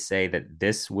 they say that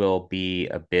this will be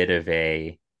a bit of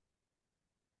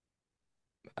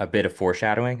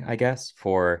foreshadowing, I guess,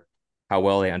 for how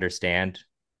well they understand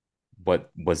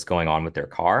what was going on with their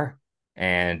car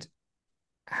and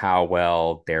how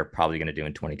well they're probably going to do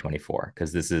in 2024.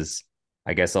 Because this is,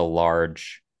 I guess, a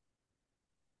large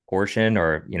portion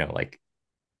or, like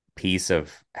piece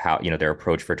of how, their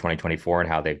approach for 2024 and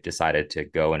how they've decided to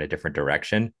go in a different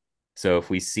direction. So if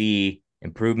we see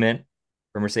improvement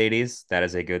for Mercedes, that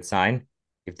is a good sign.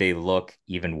 If they look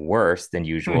even worse than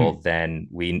usual, then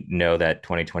we know that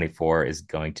 2024 is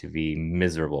going to be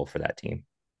miserable for that team.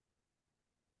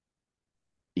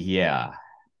 Yeah.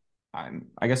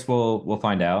 I guess we'll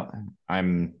find out. I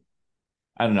don't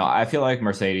know. I feel like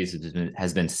Mercedes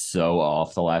has been so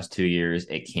off the last 2 years.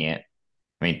 It can't.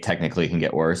 I mean, technically, it can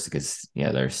get worse because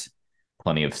there's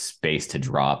plenty of space to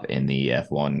drop in the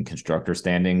F1 constructor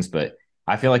standings, but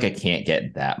I feel like it can't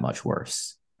get that much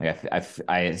worse. Like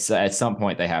at some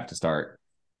point they have to start.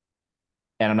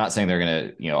 And I'm not saying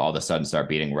they're gonna all of a sudden start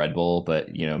beating Red Bull, but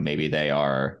maybe they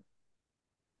are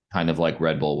kind of like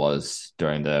Red Bull was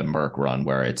during the Merc run,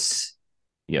 where it's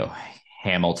you know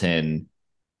Hamilton,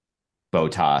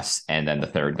 Bottas, and then the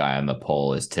third guy on the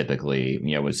pole is typically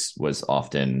was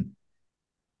often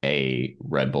a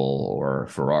Red Bull or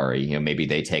Ferrari. Maybe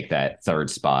they take that third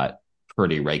spot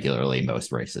pretty regularly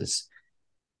most races,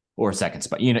 or second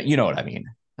spot. You know what I mean.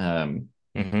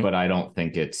 Mm-hmm. But I don't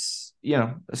think it's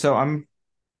So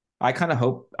I kind of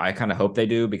hope they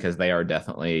do, because they are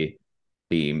definitely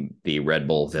the Red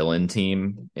Bull villain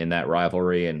team in that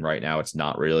rivalry. And right now it's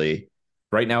not really.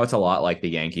 Right now it's a lot like the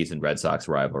Yankees and Red Sox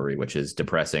rivalry, which is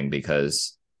depressing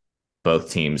because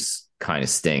both teams kind of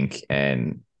stink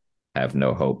and have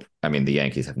no hope. I mean, the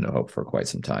Yankees have no hope for quite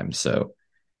some time. So,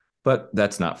 but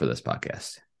that's not for this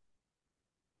podcast.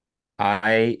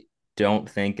 I don't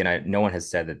think, and no one has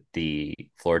said that the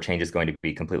floor change is going to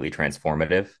be completely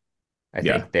transformative. I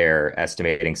Yeah. think they're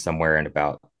estimating somewhere in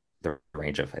about the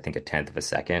range of, I think, a tenth of a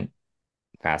second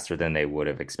faster than they would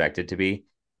have expected to be.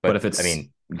 But But if I it's,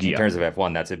 mean, in yeah, terms of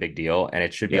F1, that's a big deal. And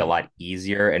it should be a yeah, lot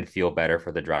easier and feel better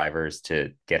for the drivers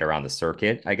to get around the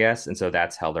circuit, I guess. And so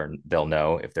that's how they'll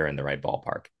know if they're in the right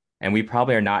ballpark. And we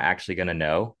probably are not actually going to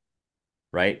know,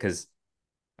 right? Because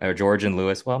George and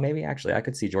Lewis, well, maybe actually I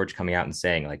could see George coming out and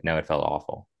saying, like, no, it felt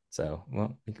awful. So,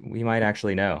 well, we might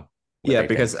actually know what yeah, they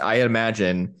because think. I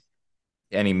imagine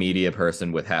any media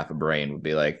person with half a brain would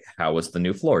be like, how was the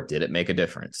new floor? Did it make a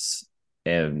difference?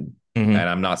 And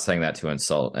I'm not saying that to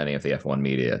insult any of the F1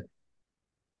 media,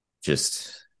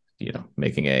 just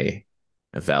making a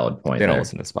valid point They don't there.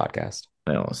 listen to this podcast.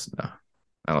 They don't listen. No.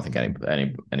 I don't think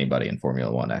anybody in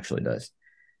Formula One actually does.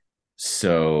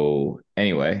 So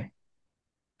anyway,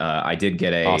 I did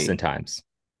get a Austin Times.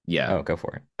 Yeah. Oh, go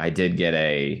for it. I did get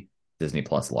a Disney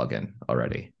Plus login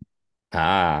already. Look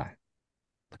at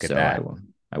that.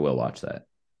 I will watch that.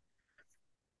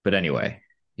 But anyway,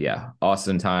 yeah,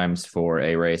 Austin Times for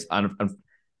a race. And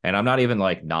I'm not even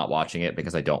like not watching it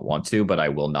because I don't want to, but I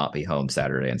will not be home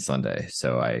Saturday and Sunday,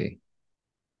 so I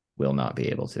will not be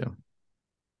able to.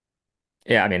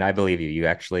 Yeah, I mean, I believe you. You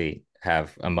actually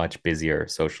have a much busier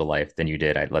social life than you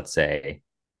did, let's say,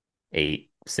 8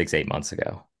 months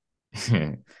ago.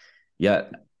 Yeah,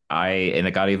 and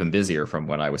it got even busier from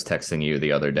when I was texting you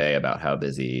the other day about how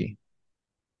busy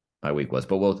my week was.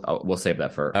 But we'll save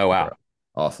that for wow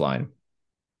offline.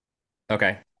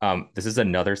 Okay. This is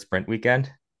another sprint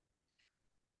weekend.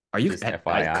 Are you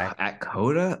at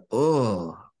Coda?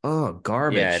 Oh,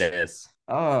 garbage. Yeah, it is.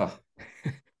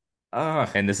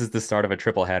 And this is the start of a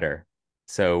triple header.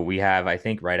 So we have, I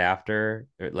think, right after,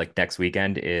 like next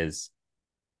weekend is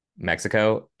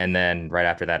Mexico, and then right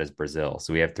after that is Brazil.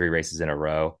 So we have 3 races in a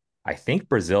row. I think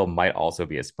Brazil might also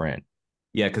be a sprint.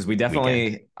 Yeah, because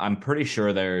I'm pretty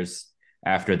sure there's,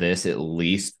 after this, at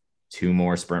least 2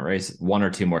 more sprint races, 1 or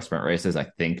 2 more sprint races. I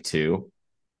think 2,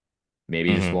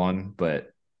 maybe just 1, but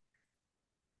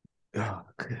they're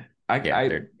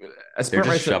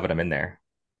just shoving them in there.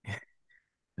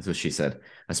 That's what she said.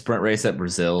 A sprint race at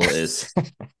Brazil is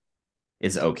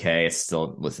okay. It's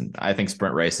still, listen, I think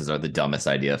sprint races are the dumbest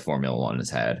idea Formula One has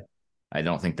had. I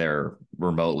don't think they're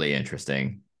remotely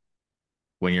interesting.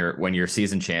 When your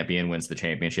season champion wins the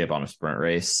championship on a sprint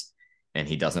race and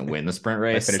he doesn't win the sprint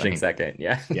race, finishing second.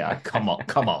 Yeah. Come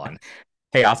on.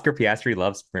 Hey, Oscar Piastri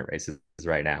loves sprint races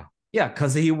right now. Yeah,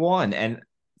 because he won, and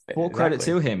full credit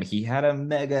to him. He had a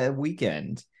mega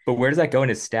weekend. But where does that go in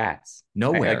his stats?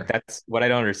 Nowhere. That's what I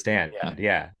don't understand.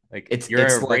 Yeah. Like you're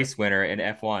a race winner in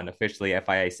F1, officially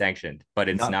FIA sanctioned, but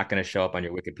it's not going to show up on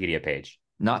your Wikipedia page.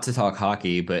 Not to talk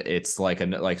hockey, but it's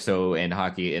so in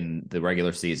hockey in the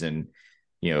regular season,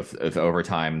 if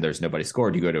overtime there's nobody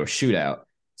scored, you go to a shootout.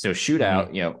 So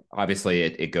shootout, obviously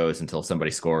it goes until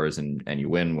somebody scores and you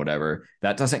win, whatever.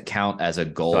 That doesn't count as a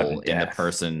goal in the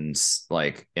person's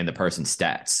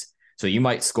stats. So you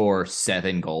might score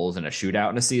 7 goals in a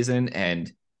shootout in a season,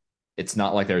 and it's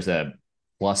not like there's a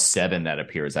 +7 that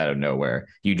appears out of nowhere.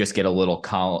 You just get a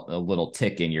little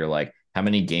tick, and you're like, how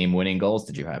many game-winning goals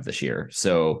did you have this year?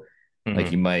 So,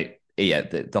 like, you might,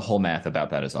 the whole math about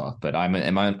that is off. But I'm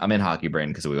in hockey brain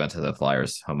because we went to the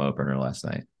Flyers home opener last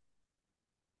night.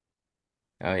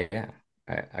 Oh yeah,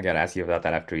 I got to ask you about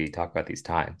that after we talk about these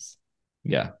times.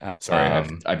 Yeah, sorry,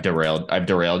 I've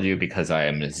derailed you because I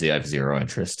have 0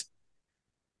 interest.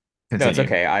 Continue. No, it's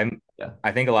okay.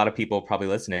 I think a lot of people probably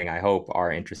listening, I hope, are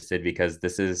interested because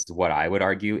this is what I would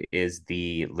argue is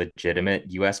the legitimate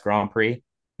US Grand Prix.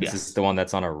 This is the one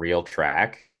that's on a real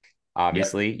track.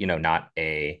 Obviously, not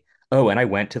a... Oh, and I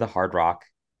went to the Hard Rock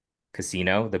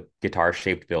Casino, the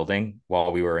guitar-shaped building,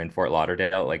 while we were in Fort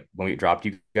Lauderdale. Like when we dropped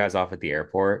you guys off at the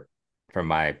airport from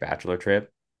my bachelor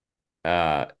trip,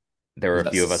 there were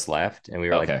a few of us left, and we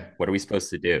were like, what are we supposed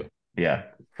to do? Yeah.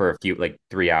 For a few, like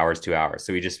 3 hours, 2 hours.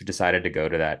 So we just decided to go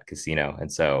to that casino.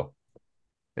 And so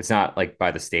it's not like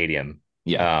by the stadium.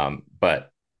 Yeah.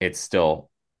 But it's still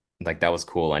like, that was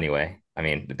cool anyway. I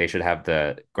mean, they should have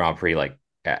the Grand Prix like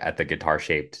at the guitar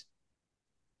shaped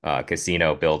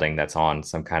casino building that's on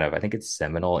some kind of, I think it's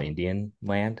Seminole Indian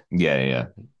land. Yeah.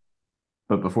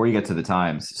 But before you get to the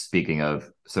times, speaking of,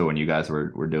 so when you guys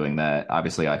were doing that,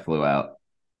 obviously I flew out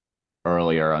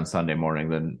earlier on Sunday morning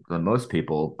than most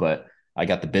people, but I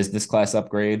got the business class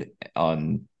upgrade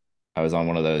I was on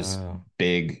one of those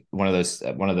one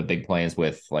of the big planes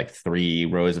with like 3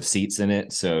 rows of seats in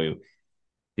it. So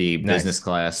the business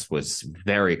class was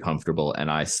very comfortable, and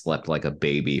I slept like a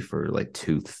baby for like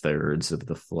 2/3 of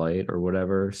the flight or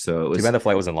whatever. So it was too bad the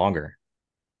flight wasn't longer.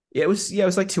 Yeah, it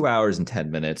was like 2 hours and 10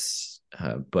 minutes,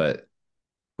 but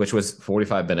which was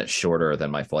 45 minutes shorter than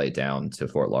my flight down to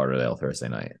Fort Lauderdale Thursday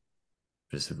night.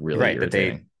 Just really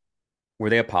irritating. Were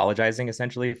they apologizing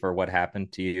essentially for what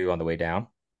happened to you on the way down?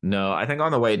 No, I think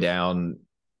on the way down,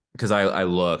 because I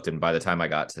looked, and by the time I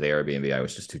got to the Airbnb, I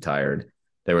was just too tired.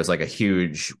 There was like a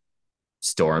huge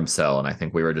storm cell, and I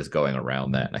think we were just going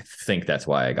around that. And I think that's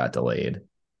why I got delayed.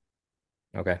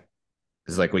 Okay.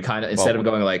 Because like we kind of, instead of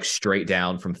going like straight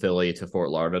down from Philly to Fort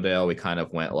Lauderdale, we kind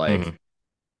of went like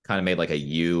kind of made like a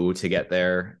U to get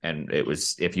there, and it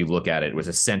was, if you look at it, it was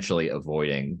essentially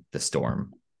avoiding the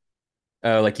storm.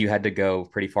 Oh, like you had to go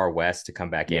pretty far west to come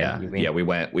back in, Yeah, you mean? yeah, we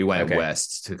went Okay.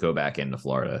 west to go back into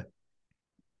Florida,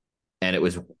 and it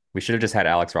was, We should have just had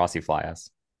Alex Rossi fly us.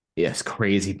 yes,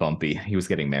 crazy bumpy. He was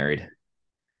getting married,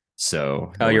 so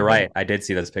Oh, that would you're have right. been, I did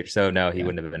see those pictures. So no, he yeah.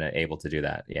 wouldn't have been able to do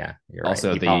that. Yeah, you're right.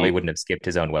 Also, He probably wouldn't have skipped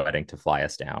his own wedding to fly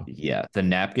us down. yeah, the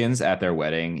napkins at their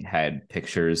wedding had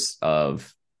pictures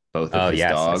of both of Oh, his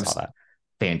yes, I saw dogs. that.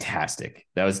 Fantastic.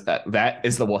 That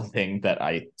is the one thing that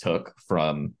I took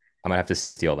from. I'm gonna have to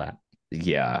steal that.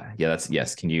 Yeah, that's,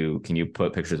 yes. Can you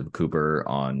put pictures of Cooper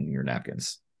on your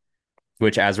napkins?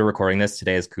 Which, as we're recording this,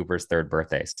 today is Cooper's third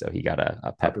birthday, so he got a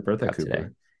pup, Happy birthday, pup Cooper. today.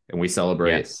 And we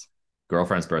celebrate Yes.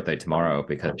 girlfriend's birthday tomorrow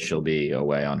because she'll be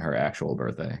away on her actual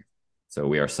birthday. So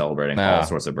we are celebrating all Oh,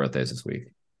 sorts of birthdays this week.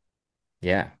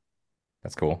 yeah,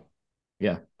 that's cool.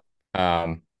 Yeah.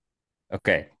 Um,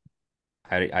 okay.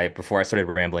 I before I started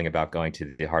rambling about going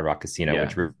to the Hard Rock Casino, Yeah.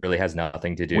 which really has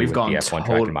nothing to do We've with gone the F1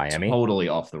 track in Miami. totally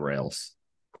off the rails.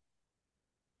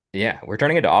 Yeah, we're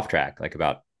turning into off track, like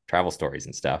about travel stories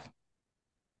and stuff.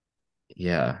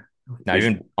 Yeah. Not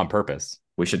even on purpose.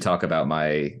 We should talk about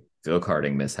my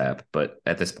go-karting mishap, but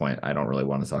at this point, I don't really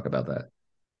want to talk about that.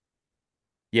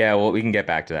 Yeah, well, we can get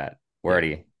back to that. We're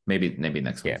already, Maybe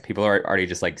next week. yeah, people are already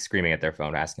just like screaming at their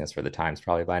phone asking us for the times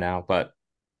probably by now. But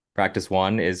practice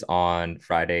one is on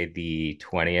Friday, the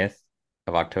 20th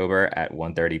of October at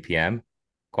 1:30 p.m.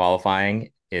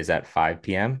 Qualifying is at 5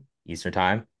 p.m. Eastern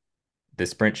time. The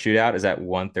sprint shootout is at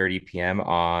 1:30 p.m.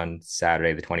 on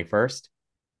Saturday, the 21st.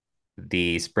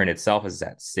 The sprint itself is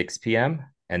at 6 p.m.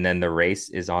 And then the race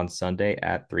is on Sunday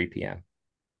at 3 p.m.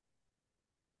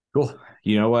 Cool.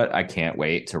 You know what? I can't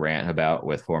wait to rant about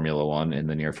with Formula One in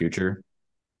the near future,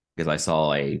 because I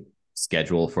saw a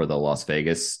schedule for the Las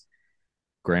Vegas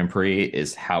Grand Prix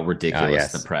is how ridiculous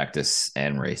yes. the practice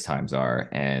and race times are.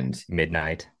 And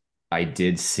Midnight. I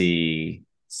did see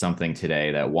something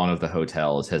today that one of the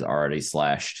hotels has already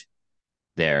slashed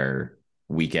their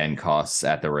weekend costs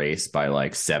at the race by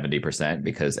like 70%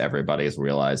 because everybody is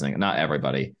realizing, not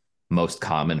everybody, most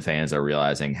common fans are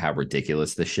realizing how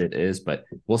ridiculous this shit is. But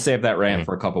we'll save that rant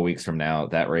for a couple weeks from now.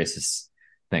 That race is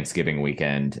Thanksgiving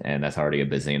weekend, and that's already a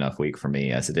busy enough week for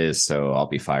me as it is. So I'll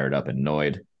be fired up and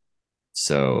annoyed.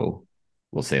 So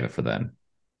we'll save it for then.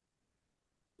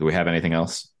 Do we have anything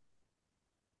else?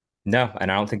 No,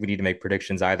 and I don't think we need to make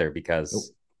predictions either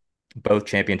because both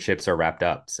championships are wrapped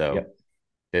up. So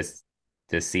this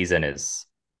season is,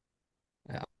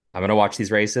 I'm going to watch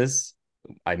these races.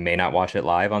 I may not watch it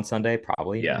live on Sunday.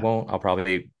 Probably won't. I'll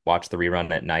probably watch the rerun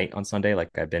at night on Sunday, like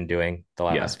I've been doing the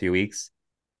last few weeks.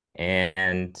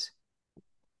 And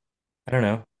I don't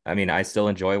know. I mean, I still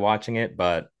enjoy watching it,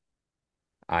 but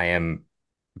I am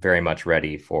very much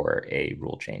ready for a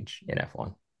rule change in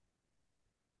F1.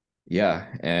 Yeah,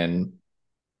 and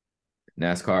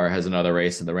NASCAR has another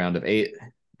race in the round of 8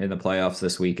 in the playoffs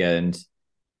this weekend.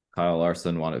 Kyle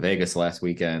Larson won at Vegas last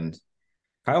weekend.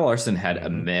 Kyle Larson had a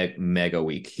mega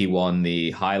week. He won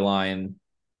the high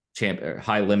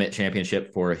limit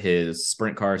championship for his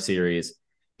sprint car series.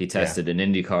 He tested an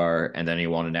Indycar, and then he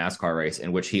won a NASCAR race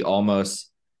in which he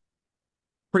almost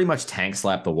pretty much tank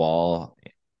slapped the wall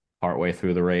partway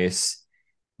through the race,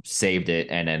 saved it,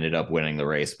 and ended up winning the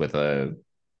race with a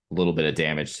little bit of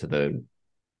damage to the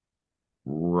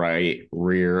right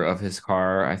rear of his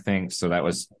car, I think. So that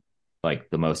was like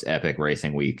the most epic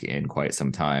racing week in quite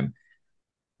some time.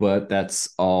 But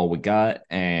that's all we got.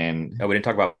 And we didn't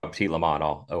talk about Petit Le Mans at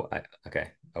all.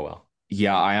 Okay. Oh, well.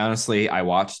 Yeah, I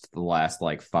watched the last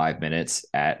like 5 minutes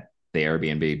at the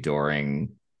Airbnb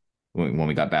during when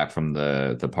we got back from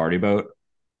the party boat.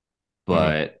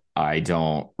 But I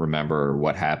don't remember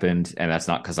what happened. And that's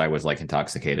not because I was like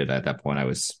intoxicated at that point. I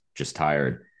was just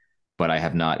tired. But I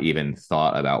have not even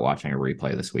thought about watching a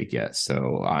replay this week yet.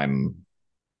 So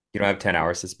You don't have 10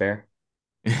 hours to spare?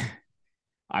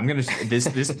 I'm gonna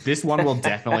this one will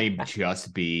definitely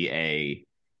just be a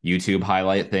YouTube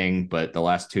highlight thing, but the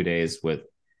last 2 days with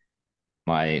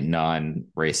my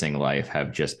non-racing life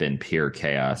have just been pure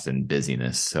chaos and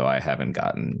busyness. So I haven't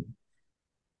gotten,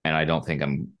 and I don't think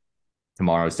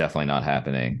tomorrow's definitely not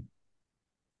happening.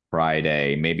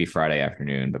 Friday, maybe Friday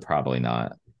afternoon, but probably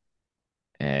not.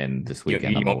 And this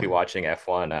weekend you won't be watching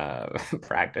F1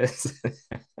 practice.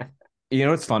 You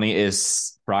know what's funny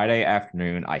is Friday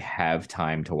afternoon I have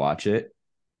time to watch it.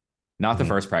 Not the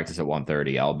first practice at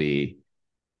 1:30.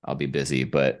 I'll be busy,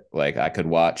 but like I could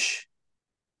watch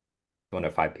one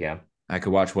at 5 p.m. I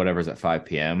could watch whatever's at 5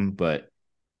 p.m., but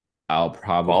I'll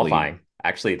probably qualifying.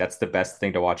 Actually, that's the best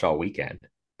thing to watch all weekend.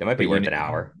 That might be worth an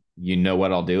hour. you know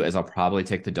what I'll do is I'll probably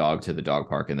take the dog to the dog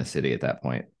park in the city at that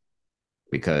point,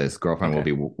 because girlfriend will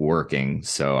be working.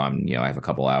 So I have a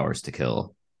couple hours to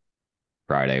kill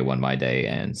Friday when my day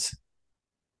ends.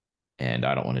 And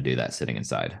I don't want to do that sitting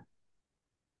inside.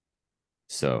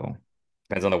 So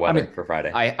depends on the weather for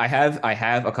Friday. I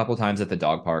have a couple times at the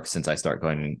dog park since I start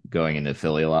going into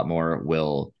Philly a lot more,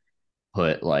 will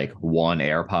put like one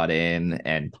AirPod in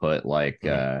and put like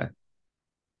a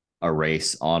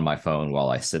race on my phone while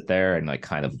I sit there and like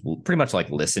kind of pretty much like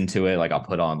listen to it. Like I'll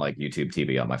put on like YouTube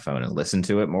TV on my phone and listen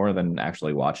to it more than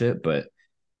actually watch it. But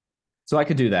so I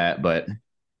could do that, but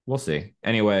we'll see.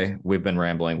 Anyway, we've been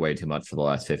rambling way too much for the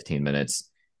last 15 minutes.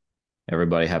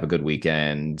 Everybody have a good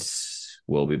weekend.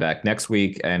 We'll be back next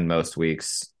week and most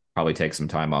weeks. Probably take some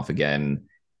time off again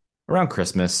around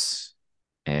Christmas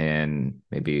and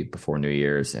maybe before New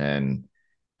Year's. And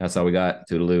that's all we got.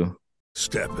 Toodaloo.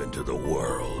 Step into the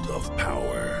world of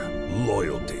power,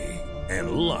 loyalty,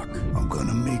 and luck. I'm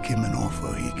gonna make him an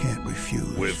offer he can't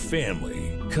refuse. With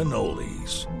family,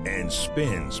 cannolis, and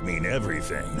spins mean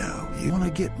everything. Now, you wanna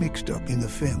get mixed up in the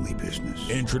family business.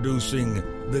 Introducing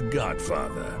The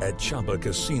Godfather at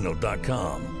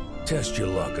ChumbaCasino.com. Test your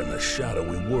luck in the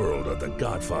shadowy world of The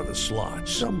Godfather slot.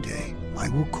 Someday, I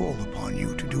will call upon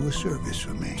you to do a service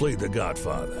for me. Play The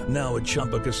Godfather, now at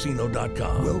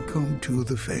ChumbaCasino.com. Welcome to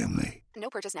the family. No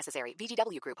purchase necessary.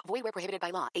 VGW Group. Void where prohibited by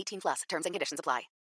law. 18+. Terms and conditions apply.